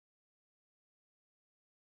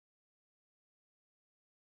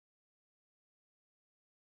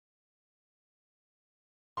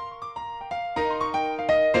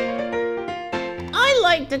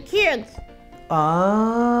like the kids.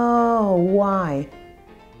 Oh, why?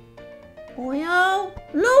 Well,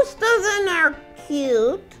 most of them are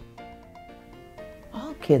cute.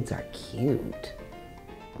 All kids are cute.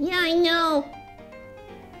 Yeah, I know.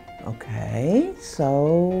 Okay,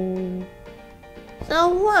 so... So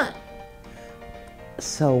what?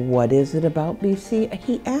 So what is it about BC?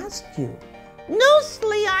 He asked you.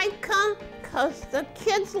 Mostly I come 'cause the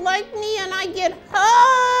kids like me and I get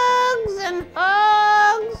hugs and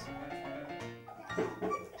hugs.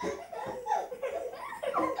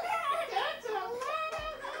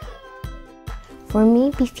 For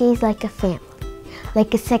me, BCA is like a family,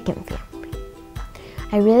 like a second family.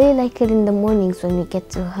 I really like it in the mornings when we get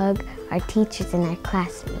to hug our teachers and our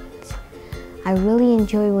classmates. I really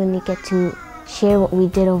enjoy when we get to share what we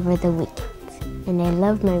did over the weekends, and I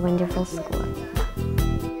love my wonderful school.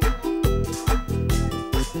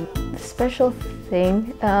 The special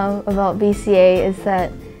thing about BCA is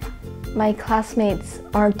that my classmates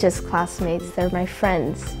aren't just classmates, they're my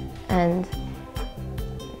friends. And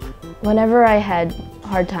whenever I had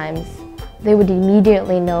hard times, they would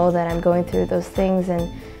immediately know that I'm going through those things, and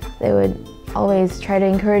they would always try to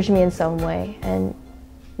encourage me in some way. And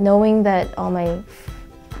knowing that all my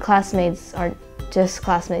classmates aren't just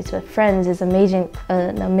classmates but friends is an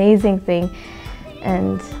amazing thing.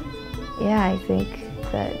 And yeah, I think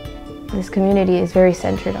that this community is very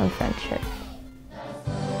centered on friendship.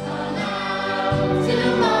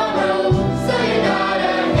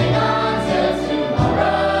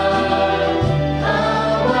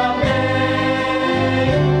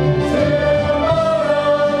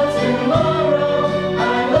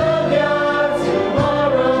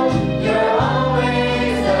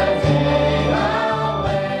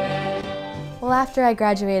 After I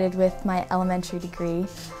graduated with my elementary degree,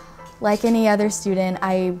 like any other student,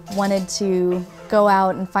 I wanted to go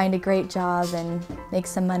out and find a great job and make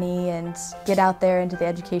some money and get out there into the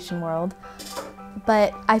education world.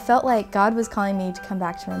 But I felt like God was calling me to come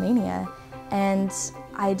back to Romania, and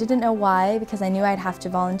I didn't know why, because I knew I'd have to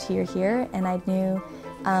volunteer here, and I knew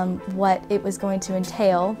what it was going to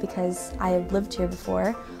entail because I had lived here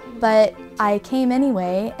before. But I came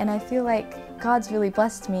anyway, and I feel like God's really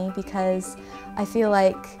blessed me because I feel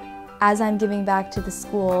like as I'm giving back to the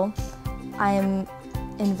school, I am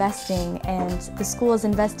investing, and the school has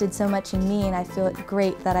invested so much in me, and I feel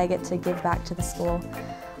great that I get to give back to the school.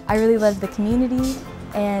 I really love the community,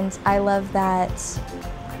 and I love that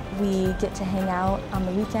we get to hang out on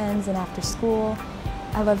the weekends and after school.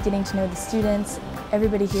 I love getting to know the students.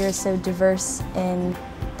 Everybody here is so diverse in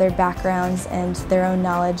their backgrounds and their own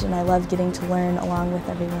knowledge, and I love getting to learn along with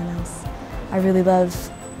everyone else. I really love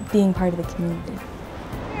being part of the community.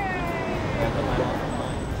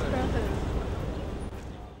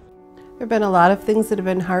 There have been a lot of things that have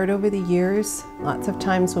been hard over the years, lots of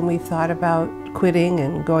times when we've thought about quitting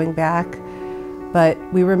and going back, but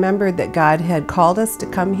we remembered that God had called us to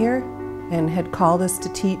come here and had called us to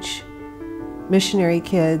teach missionary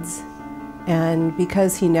kids, and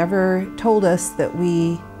because He never told us that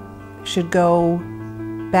we should go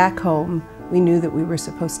back home, we knew that we were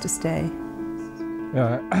supposed to stay.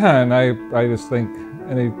 Yeah, and I just think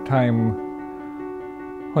any time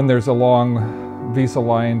when there's a long visa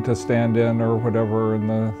line to stand in or whatever, and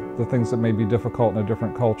the things that may be difficult in a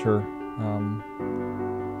different culture,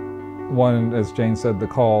 one, as Jane said, the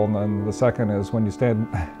call, and then the second is when you stand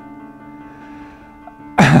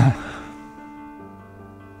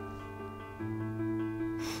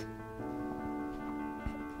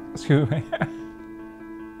excuse me,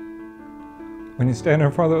 when you stand in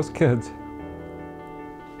front of those kids,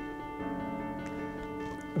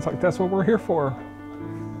 it's like, that's what we're here for.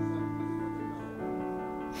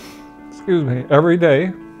 Excuse me, every day.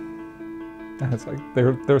 And it's like,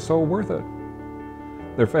 they're so worth it.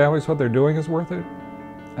 Their families, what they're doing is worth it.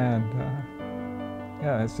 And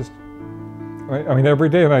yeah, it's just, I mean, every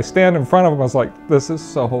day when I stand in front of them, I was like, this is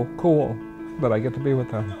so cool that I get to be with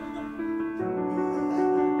them.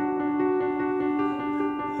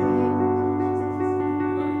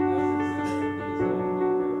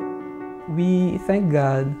 We thank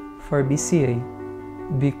God for BCA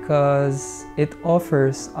because it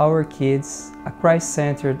offers our kids a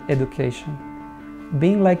Christ-centered education.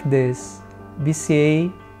 Being like this,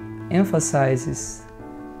 BCA emphasizes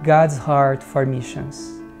God's heart for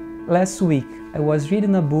missions. Last week, I was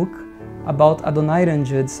reading a book about Adoniram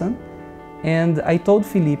Judson, and I told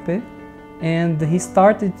Felipe, and he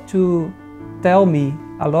started to tell me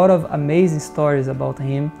a lot of amazing stories about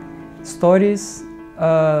him, stories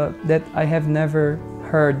that I have never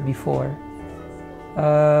heard before.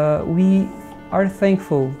 We are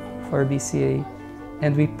thankful for BCA,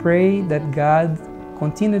 and we pray that God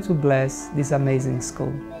continue to bless this amazing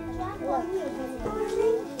school.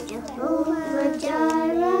 Jehovah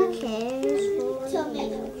Jireh cares for me.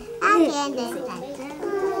 My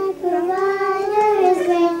provider is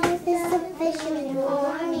great, is sufficient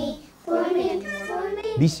for me.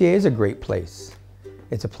 BCA is a great place.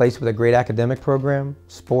 It's a place with a great academic program,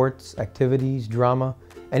 sports, activities, drama,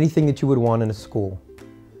 anything that you would want in a school.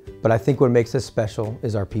 But I think what makes us special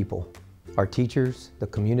is our people, our teachers, the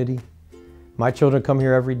community. My children come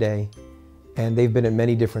here every day, and they've been at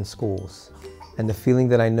many different schools. And the feeling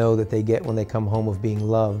that I know that they get when they come home of being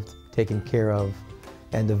loved, taken care of,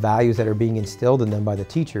 and the values that are being instilled in them by the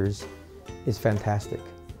teachers is fantastic.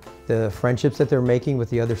 The friendships that they're making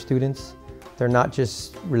with the other students, they're not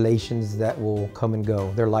just relations that will come and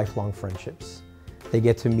go, they're lifelong friendships. They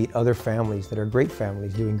get to meet other families that are great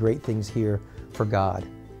families doing great things here for God.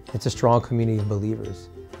 It's a strong community of believers,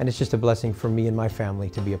 and it's just a blessing for me and my family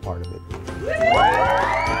to be a part of it.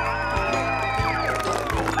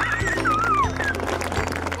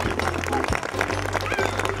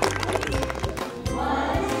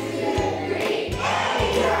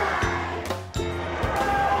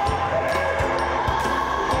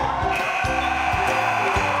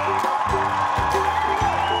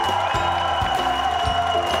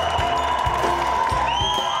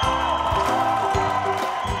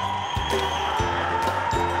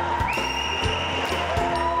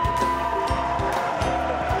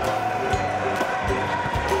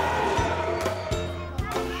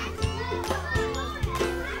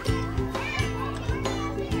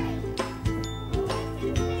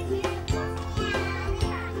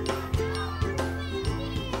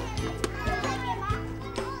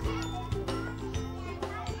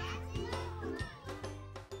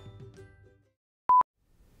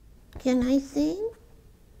 Can I sing?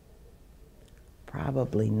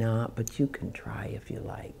 Probably not, but you can try if you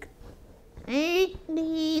like. A,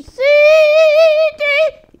 B, C, D,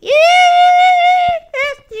 E,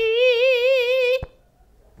 F, G.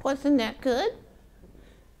 Wasn't that good?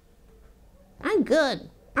 I'm good,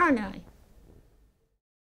 aren't I?